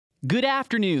Good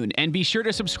afternoon, and be sure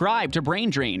to subscribe to Brain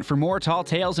Drain for more tall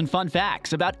tales and fun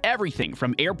facts about everything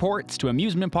from airports to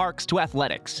amusement parks to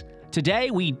athletics. Today,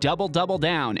 we double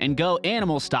down and go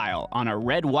animal style on a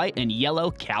red, white, and yellow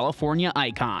California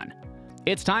icon.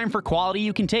 It's time for quality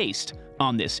you can taste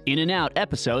on this In-N-Out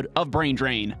episode of Brain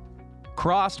Drain.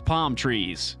 Crossed palm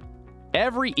trees.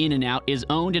 Every In-N-Out is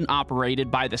owned and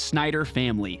operated by the Snyder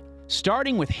family,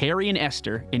 starting with Harry and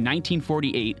Esther in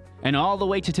 1948 and all the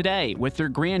way to today with their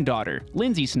granddaughter,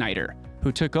 Lindsay Snyder,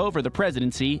 who took over the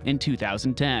presidency in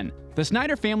 2010. The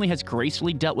Snyder family has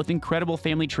gracefully dealt with incredible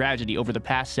family tragedy over the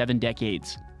past 7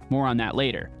 decades. More on that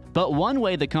later. But one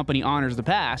way the company honors the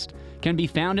past can be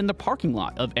found in the parking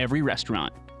lot of every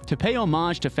restaurant. To pay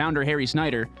homage to founder Harry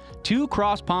Snyder, 2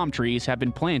 crossed palm trees have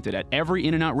been planted at every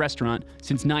In-N-Out restaurant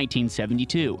since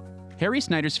 1972. Harry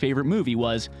Snyder's favorite movie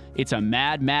was It's a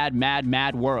Mad, Mad, Mad,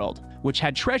 Mad World, which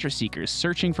had treasure seekers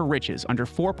searching for riches under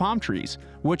 4 palm trees,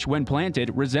 which when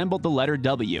planted resembled the letter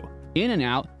W.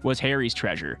 In-N-Out was Harry's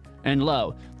treasure, and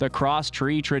lo, the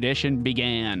cross-tree tradition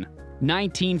began.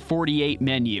 1948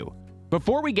 menu.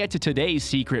 Before we get to today's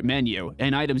secret menu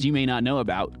and items you may not know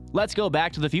about, let's go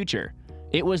back to the future.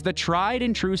 It was the tried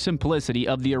and true simplicity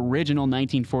of the original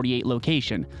 1948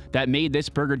 location that made this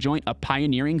burger joint a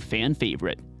pioneering fan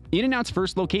favorite. In-N-Out's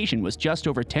first location was just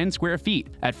over 10 square feet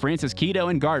at Francis Quito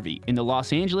and Garvey in the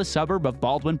Los Angeles suburb of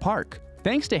Baldwin Park.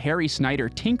 Thanks to Harry Snyder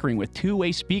tinkering with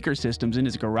 2-way speaker systems in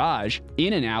his garage,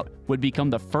 In-N-Out would become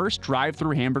the first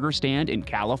drive-through hamburger stand in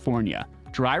California.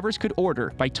 Drivers could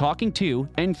order by talking to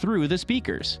and through the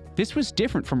speakers. This was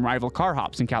different from rival car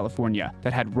hops in California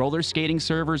that had roller skating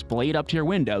servers blade up to your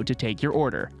window to take your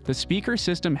order. The speaker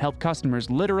system helped customers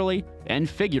literally and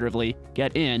figuratively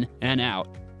get in and out.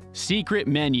 Secret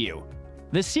menu.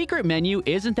 The secret menu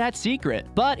isn't that secret,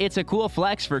 but it's a cool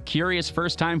flex for curious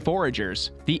first-time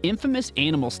foragers. The infamous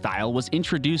animal style was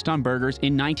introduced on burgers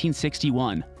in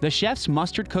 1961. The chefs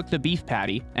mustard cook the beef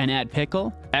patty and add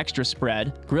pickle, extra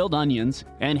spread, grilled onions,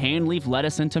 and hand-leaf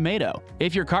lettuce and tomato.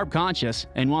 If you're carb-conscious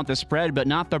and want the spread but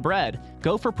not the bread,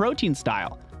 go for protein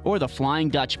style or the Flying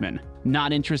Dutchman.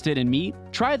 Not interested in meat?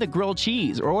 Try the grilled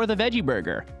cheese or the veggie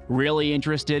burger. Really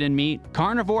interested in meat?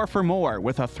 Carnivore for more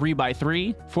with a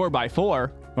 3x3,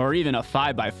 4x4, or even a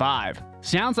 5x5.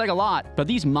 Sounds like a lot, but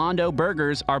these Mondo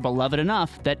burgers are beloved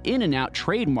enough that In-N-Out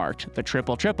trademarked the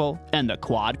triple triple and the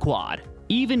quad quad.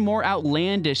 Even more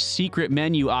outlandish secret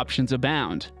menu options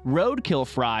abound. Roadkill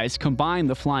fries combine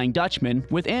the Flying Dutchman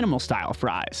with animal-style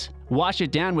fries. Wash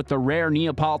it down with the rare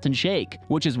Neapolitan shake,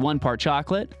 which is 1 part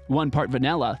chocolate, 1 part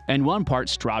vanilla, and 1 part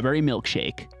strawberry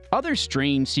milkshake. Other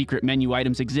strange secret menu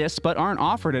items exist but aren't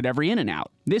offered at every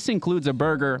In-N-Out. This includes a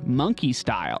burger monkey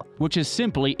style, which is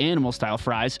simply animal-style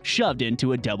fries shoved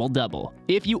into a double-double.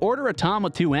 If you order a Tom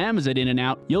with 2 M's at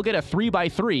In-N-Out, you'll get a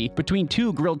 3x3 between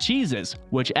 2 grilled cheeses,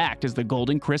 which act as the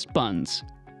golden crisp buns.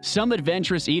 Some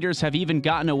adventurous eaters have even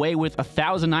gotten away with a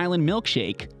Thousand Island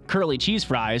milkshake, curly cheese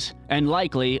fries, and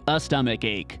likely a stomach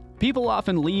ache. People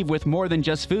often leave with more than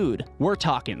just food. We're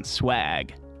talking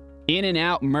swag.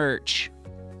 In-N-Out merch.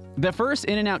 The first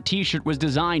In-N-Out t-shirt was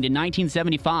designed in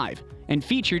 1975 and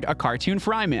featured a cartoon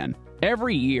fryman.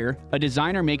 Every year, a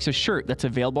designer makes a shirt that's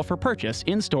available for purchase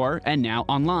in-store and now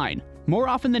online. More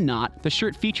often than not, the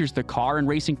shirt features the car and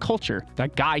racing culture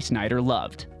that Guy Snyder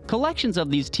loved. Collections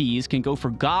of these tees can go for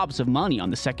gobs of money on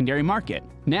the secondary market.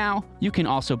 Now, you can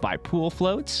also buy pool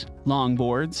floats,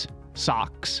 longboards,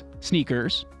 socks,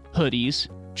 sneakers, hoodies,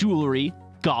 jewelry,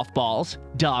 golf balls,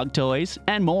 dog toys,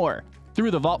 and more.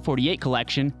 Through the Vault 48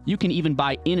 collection, you can even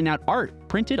buy In-N-Out art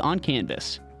printed on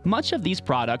canvas. Much of these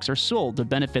products are sold to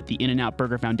benefit the In-N-Out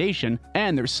Burger Foundation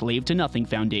and their Slave to Nothing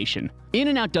Foundation.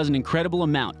 In-N-Out does an incredible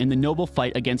amount in the noble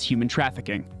fight against human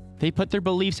trafficking. They put their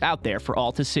beliefs out there for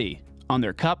all to see. On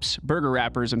their cups, burger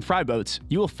wrappers, and fry boats,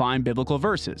 you will find biblical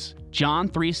verses. John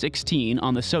 3:16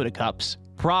 on the soda cups,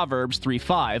 Proverbs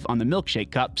 3:5 on the milkshake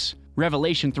cups,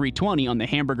 Revelation 3:20 on the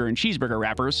hamburger and cheeseburger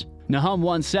wrappers, Nahum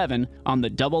 1:7 on the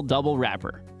double-double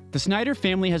wrapper. The Snyder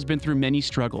family has been through many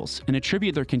struggles and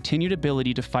attribute their continued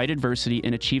ability to fight adversity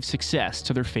and achieve success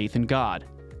to their faith in God.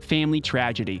 Family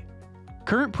tragedy.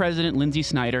 Current president Lindsay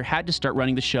Snyder had to start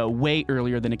running the show way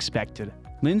earlier than expected.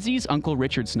 Lindsay's uncle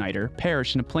Richard Snyder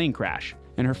perished in a plane crash,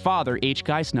 and her father, H.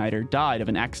 Guy Snyder, died of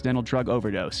an accidental drug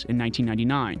overdose in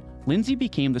 1999. Lindsay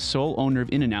became the sole owner of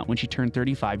In-N-Out when she turned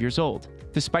 35 years old.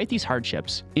 Despite these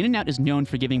hardships, In-N-Out is known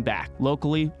for giving back,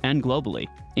 locally and globally.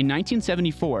 In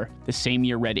 1974, the same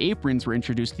year red aprons were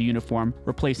introduced to the uniform,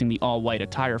 replacing the all-white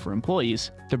attire for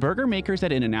employees, the burger makers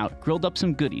at In-N-Out grilled up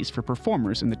some goodies for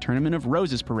performers in the Tournament of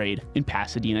Roses parade in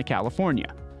Pasadena,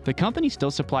 California. the company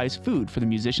still supplies food for the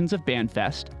musicians of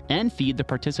Bandfest and feed the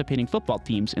participating football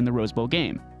teams in the Rose Bowl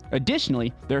game.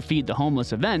 Additionally, their Feed the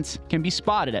Homeless events can be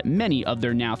spotted at many of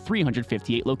their now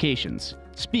 358 locations.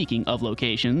 Speaking of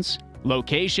locations,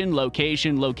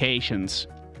 locations.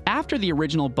 After the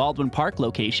original Baldwin Park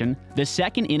location, the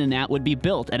second In-N-Out would be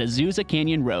built at Azusa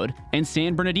Canyon Road and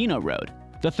San Bernardino Road.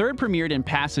 The third premiered in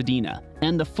Pasadena,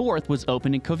 and the fourth was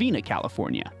opened in Covina,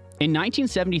 California. In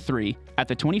 1973, at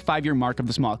the 25-year mark of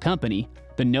the small company,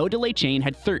 the no-delay chain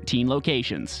had 13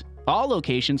 locations. All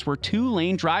locations were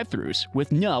 2-lane drive-thrus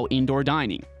with no indoor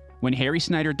dining. When Harry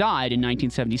Snyder died in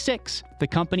 1976, the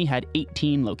company had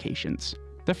 18 locations.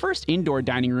 The first indoor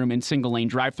dining room and single-lane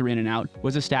drive-thru In-N-Out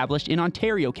was established in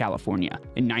Ontario, California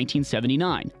in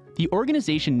 1979. The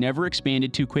organization never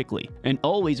expanded too quickly and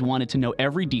always wanted to know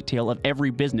every detail of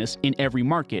every business in every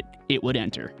market it would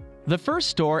enter. The first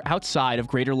store outside of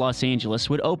Greater Los Angeles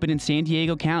would open in San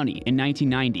Diego County in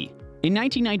 1990. In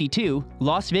 1992,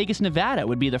 Las Vegas, Nevada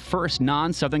would be the first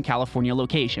non-Southern California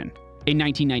location. In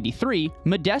 1993,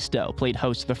 Modesto played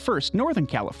host to the first Northern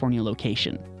California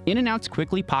location. In-N-Outs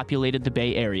quickly populated the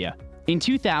Bay Area. In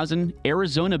 2000,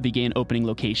 Arizona began opening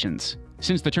locations.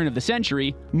 Since the turn of the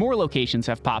century, more locations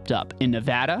have popped up in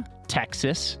Nevada,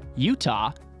 Texas,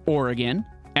 Utah, Oregon,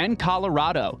 and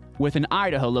Colorado, with an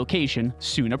Idaho location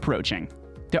soon approaching.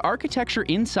 The architecture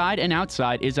inside and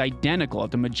outside is identical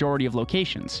at the majority of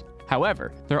locations.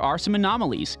 However, there are some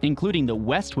anomalies, including the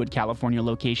Westwood, California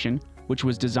location, which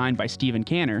was designed by Stephen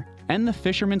Canner, and the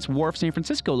Fisherman's Wharf, San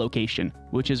Francisco location,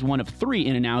 which is one of 3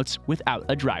 In-N-Outs without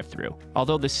a drive-thru,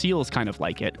 although the seals kind of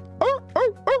like it.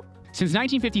 Since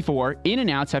 1954,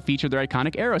 In-N-Outs have featured their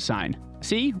iconic arrow sign.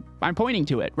 See? I'm pointing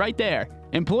to it, right there.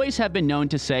 Employees have been known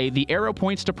to say, "The arrow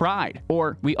points to pride,"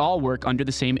 or "We all work under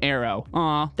the same arrow."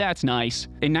 Aw, that's nice.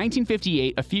 In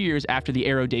 1958, a few years after the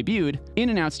arrow debuted,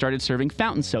 In-N-Out started serving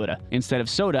fountain soda instead of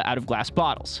soda out of glass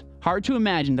bottles. Hard to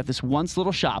imagine that this once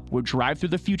little shop would drive through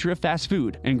the future of fast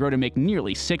food and grow to make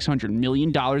nearly $600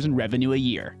 million in revenue a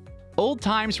year. Old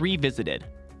times revisited.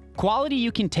 Quality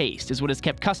you can taste is what has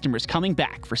kept customers coming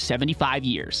back for 75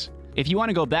 years. If you want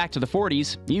to go back to the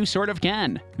 40s, you sort of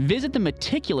can. Visit the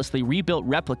meticulously rebuilt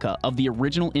replica of the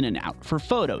original In-N-Out for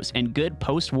photos and good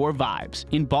post-war vibes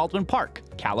in Baldwin Park,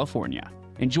 California.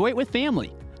 Enjoy it with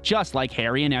family, just like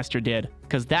Harry and Esther did,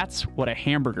 because that's what a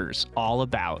hamburger's all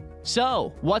about.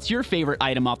 So, what's your favorite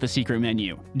item off the secret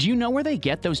menu? Do you know where they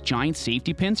get those giant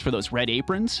safety pins for those red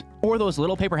aprons? Or those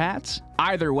little paper hats?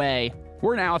 Either way,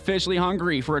 we're now officially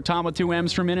hungry for a Tom with 2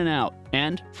 M's from In-N-Out,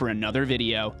 and for another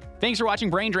video. Thanks for watching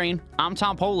Brain Drain. I'm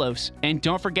Tom Polos, and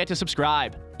don't forget to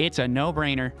subscribe. It's a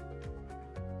no-brainer.